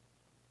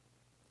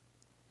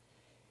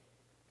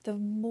 The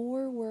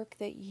more work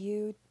that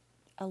you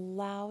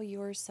allow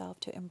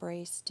yourself to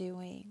embrace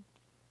doing,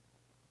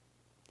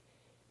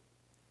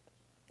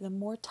 the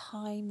more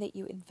time that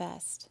you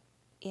invest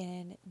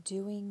in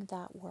doing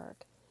that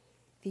work,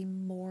 the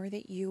more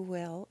that you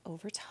will,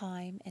 over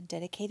time and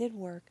dedicated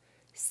work,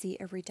 see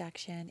a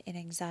reduction in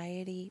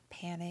anxiety,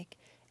 panic,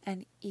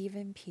 and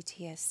even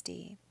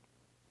PTSD.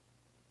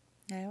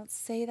 And I don't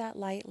say that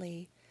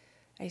lightly.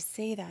 I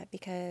say that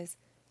because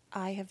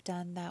I have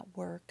done that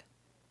work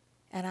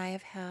and I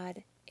have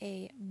had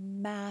a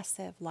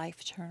massive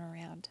life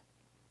turnaround.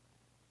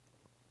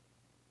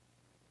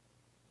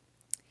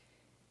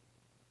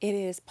 It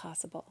is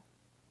possible,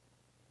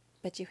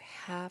 but you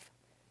have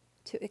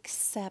to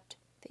accept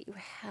that you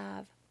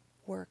have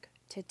work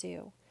to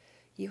do.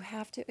 You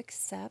have to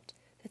accept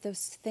that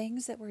those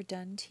things that were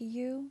done to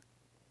you,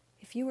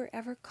 if you were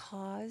ever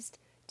caused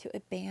to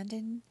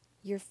abandon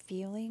your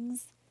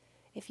feelings,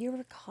 if you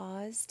were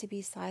caused to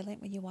be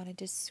silent when you wanted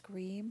to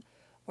scream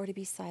or to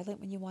be silent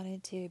when you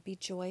wanted to be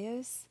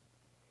joyous,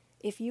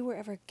 if you were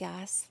ever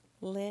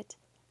gaslit,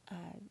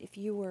 if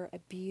you were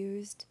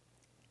abused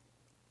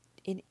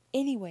in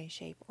any way,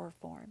 shape, or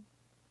form,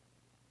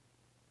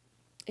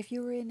 if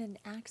you were in an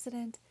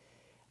accident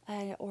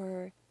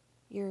or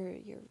your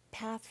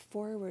path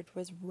forward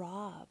was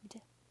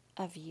robbed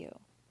of you,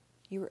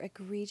 you were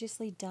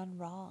egregiously done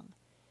wrong,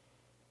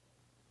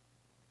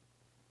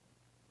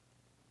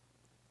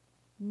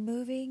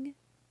 moving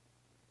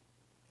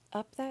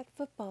up that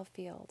football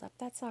field, up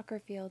that soccer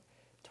field,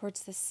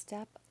 towards the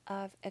step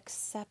of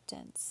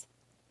acceptance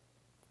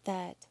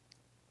that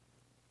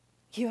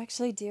you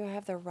actually do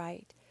have the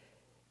right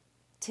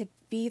to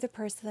be the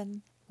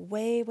person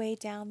way, way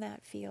down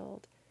that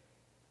field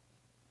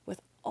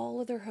with all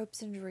of their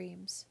hopes and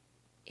dreams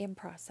in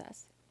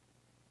process.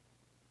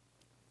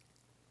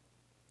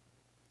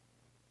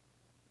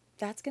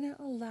 That's going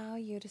to allow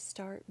you to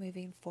start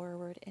moving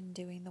forward and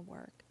doing the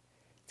work.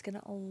 It's going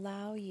to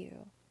allow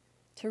you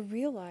to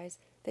realize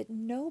that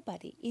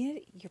nobody,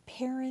 your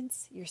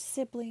parents, your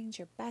siblings,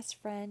 your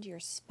best friend, your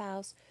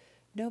spouse,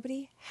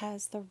 nobody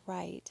has the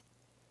right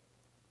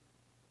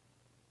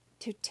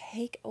to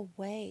take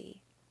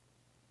away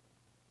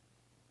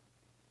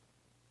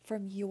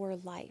from your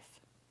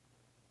life,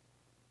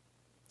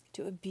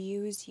 to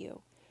abuse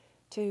you,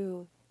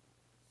 to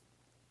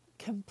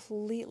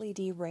completely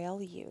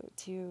derail you,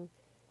 to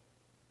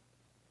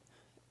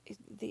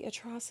the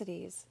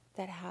atrocities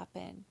that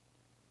happen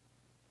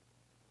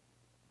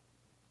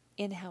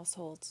in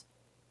households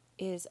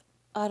is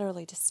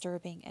utterly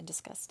disturbing and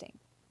disgusting.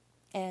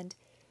 And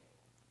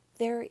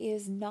there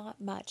is not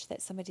much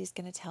that somebody's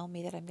going to tell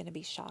me that I'm going to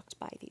be shocked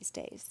by these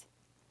days.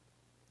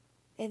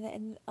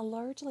 And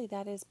largely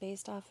that is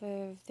based off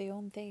of the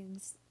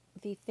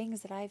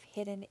things that I've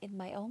hidden in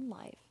my own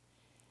life.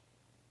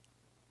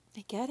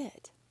 I get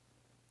it.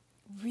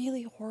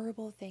 Really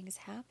horrible things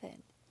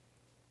happen.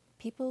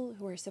 People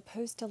who are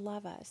supposed to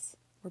love us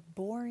were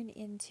born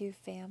into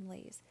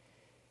families.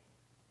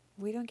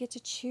 We don't get to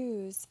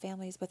choose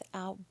families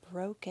without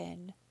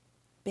broken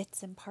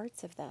bits and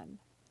parts of them.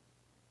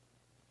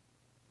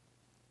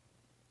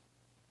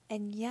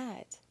 And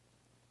yet,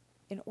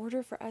 in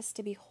order for us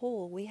to be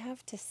whole, we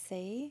have to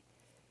say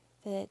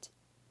that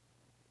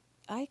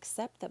I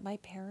accept that my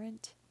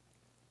parent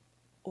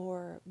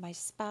or my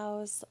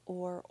spouse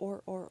or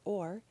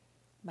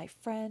my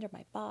friend or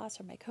my boss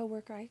or my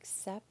coworker, I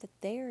accept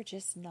that they are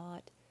just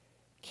not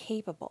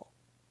capable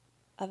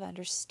of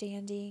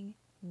understanding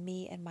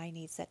me and my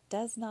needs. That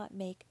does not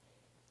make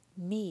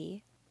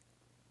me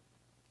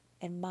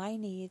and my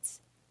needs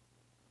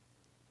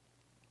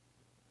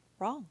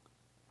wrong.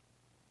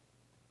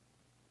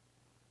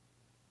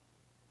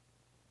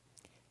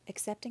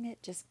 Accepting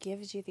it just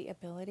gives you the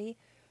ability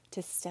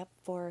to step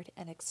forward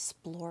and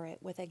explore it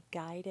with a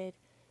guided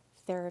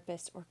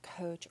therapist or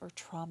coach or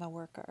trauma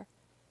worker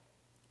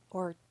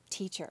or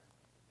teacher.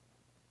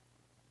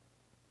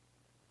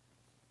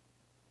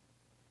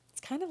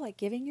 It's kind of like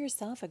giving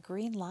yourself a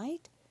green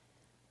light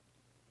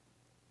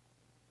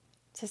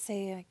to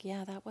say, like,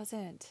 yeah, that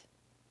wasn't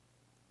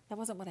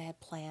what I had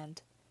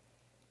planned,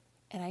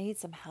 and I need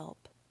some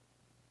help.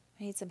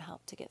 I need some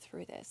help to get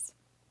through this.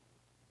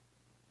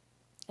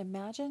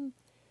 Imagine,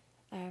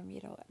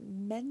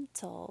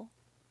 mental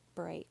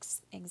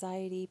breaks,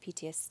 anxiety,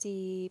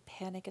 PTSD,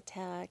 panic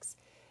attacks,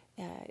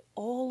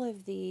 all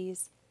of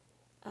these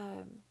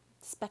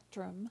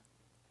spectrum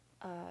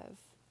of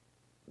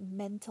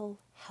mental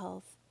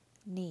health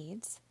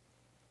needs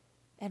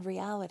and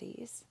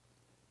realities.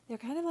 They're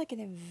kind of like an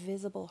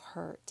invisible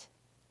hurt.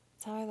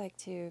 That's how I like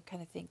to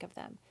kind of think of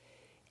them.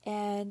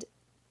 And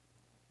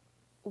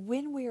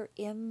when we're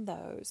in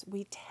those,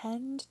 we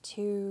tend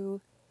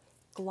to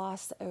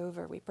gloss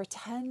over. We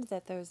pretend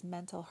that those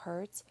mental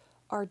hurts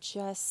are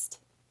just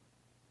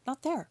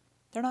not there.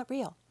 They're not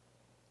real.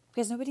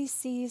 Because nobody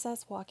sees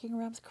us walking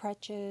around with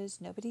crutches.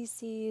 Nobody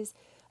sees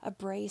a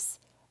brace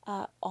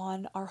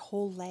on our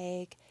whole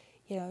leg,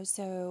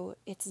 so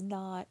it's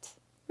not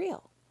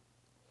real.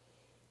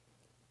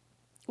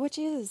 Which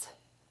is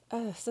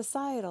a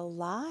societal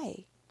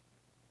lie.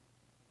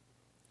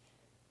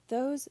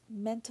 Those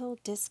mental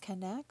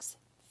disconnects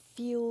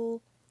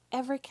fuel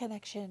every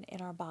connection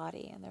in our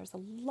body. And there's a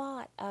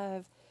lot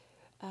of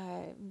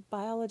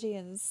biology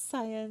and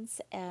science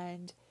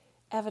and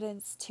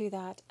evidence to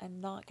that I'm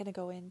not going to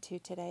go into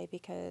today,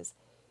 because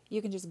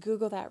you can just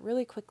Google that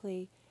really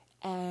quickly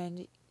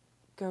and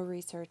go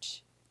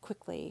research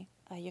quickly.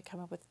 You come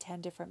up with 10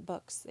 different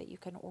books that you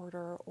can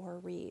order or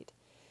read.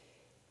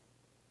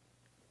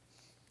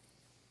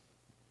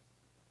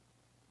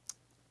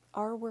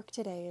 Our work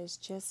today is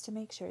just to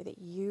make sure that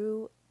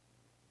you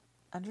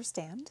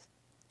understand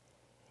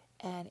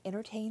and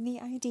entertain the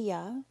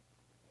idea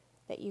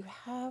that you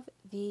have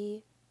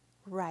the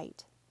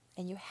right,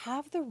 and you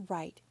have the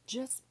right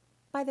just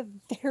by the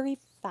very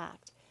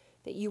fact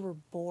that you were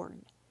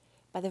born.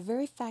 By the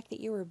very fact that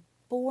you were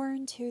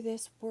born to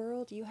this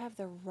world, you have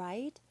the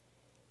right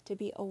to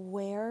be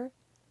aware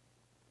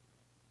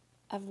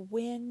of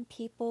when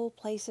people,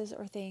 places,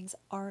 or things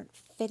aren't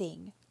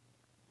fitting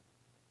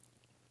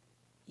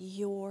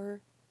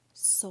your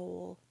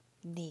soul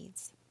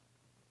needs.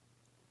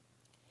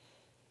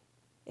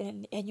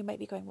 And you might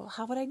be going, well,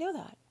 how would I know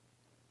that?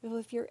 Well,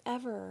 if you're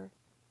ever,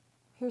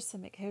 here's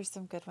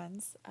some good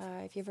ones.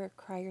 If you ever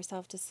cry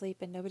yourself to sleep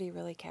and nobody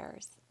really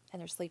cares, and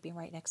they're sleeping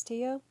right next to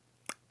you,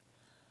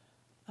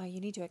 you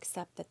need to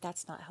accept that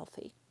that's not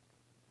healthy.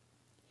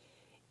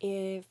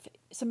 If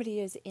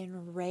somebody is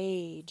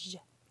enraged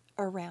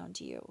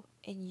around you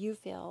and you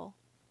feel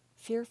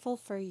fearful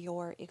for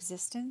your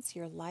existence,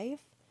 your life,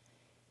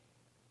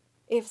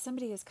 if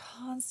somebody is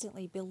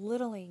constantly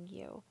belittling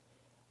you,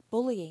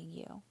 bullying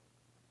you,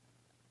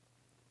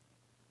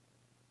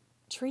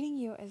 treating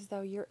you as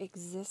though your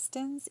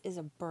existence is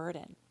a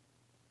burden,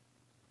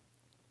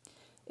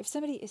 if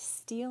somebody is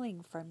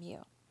stealing from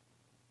you,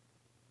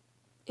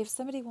 if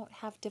somebody won't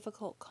have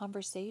difficult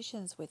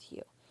conversations with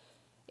you,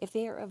 if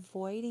they are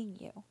avoiding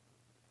you,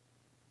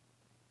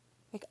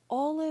 like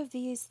all of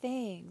these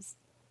things,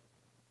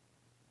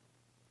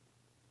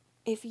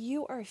 if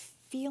you are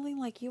feeling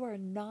like you are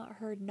not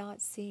heard,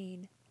 not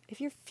seen,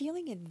 if you're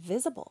feeling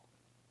invisible,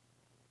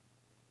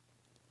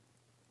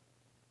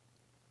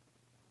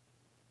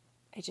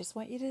 I just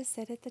want you to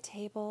sit at the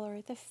table or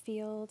at the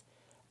field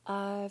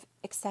of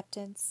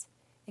acceptance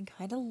and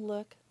kind of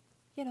look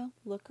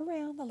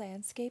around the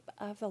landscape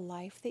of the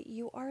life that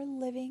you are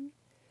living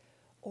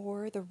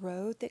or the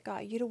road that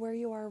got you to where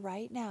you are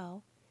right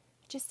now.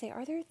 Just say,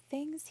 are there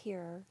things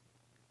here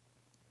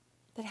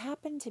that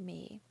happened to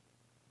me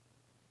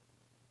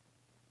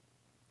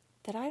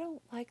that I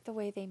don't like the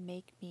way they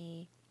make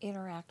me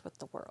interact with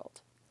the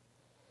world?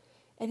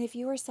 And if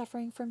you are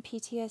suffering from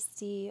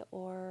PTSD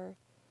or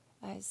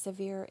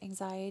severe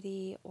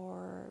anxiety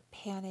or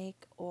panic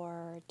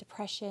or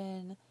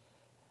depression,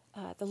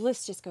 the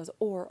list just goes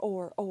or,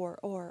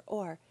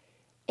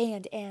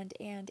 and.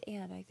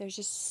 Like, there's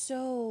just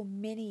so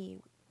many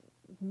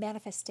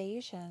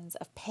manifestations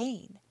of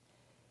pain.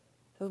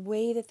 The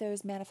way that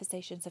those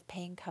manifestations of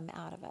pain come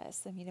out of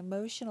us. I mean,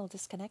 emotional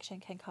disconnection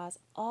can cause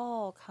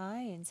all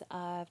kinds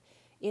of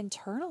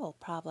internal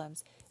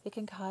problems. It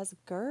can cause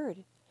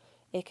GERD.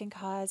 It can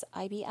cause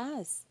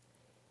IBS,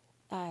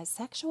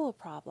 sexual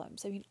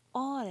problems. I mean,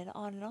 on and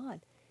on and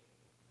on.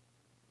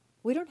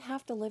 We don't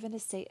have to live in a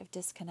state of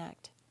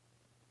disconnect.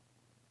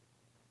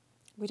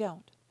 We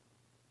don't.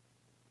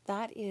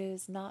 That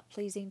is not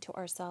pleasing to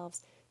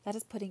ourselves. That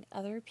is putting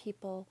other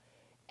people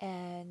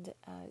and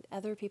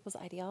other people's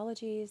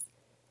ideologies,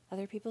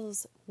 other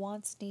people's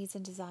wants, needs,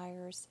 and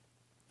desires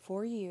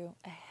for you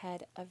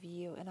ahead of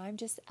you. And I'm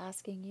just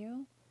asking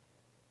you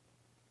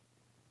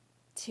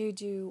to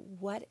do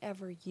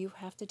whatever you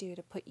have to do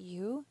to put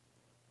you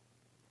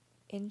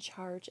in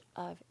charge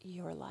of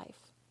your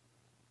life.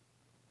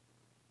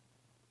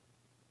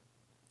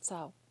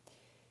 So,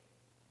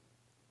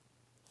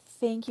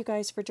 thank you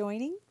guys for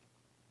joining.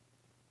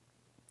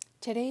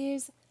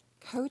 Today's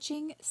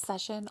coaching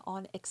session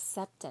on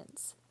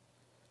acceptance.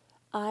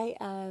 I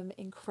am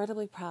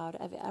incredibly proud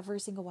of every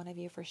single one of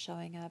you for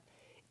showing up.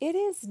 It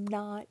is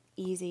not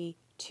easy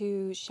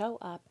to show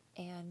up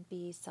and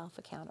be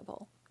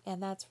self-accountable.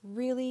 And that's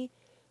really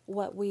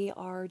what we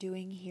are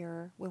doing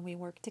here when we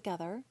work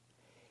together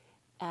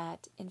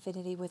at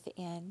Infinity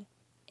Within.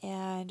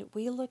 And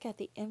we look at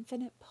the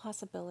infinite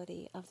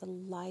possibility of the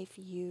life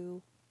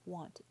you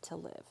want to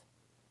live.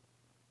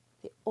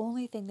 The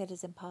only thing that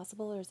is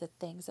impossible are the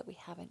things that we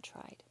haven't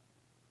tried.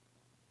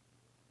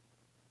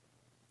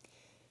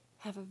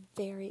 Have a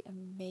very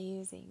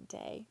amazing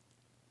day.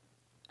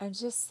 I'm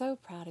just so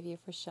proud of you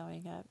for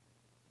showing up.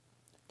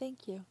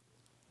 Thank you.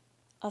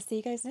 I'll see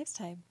you guys next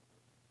time.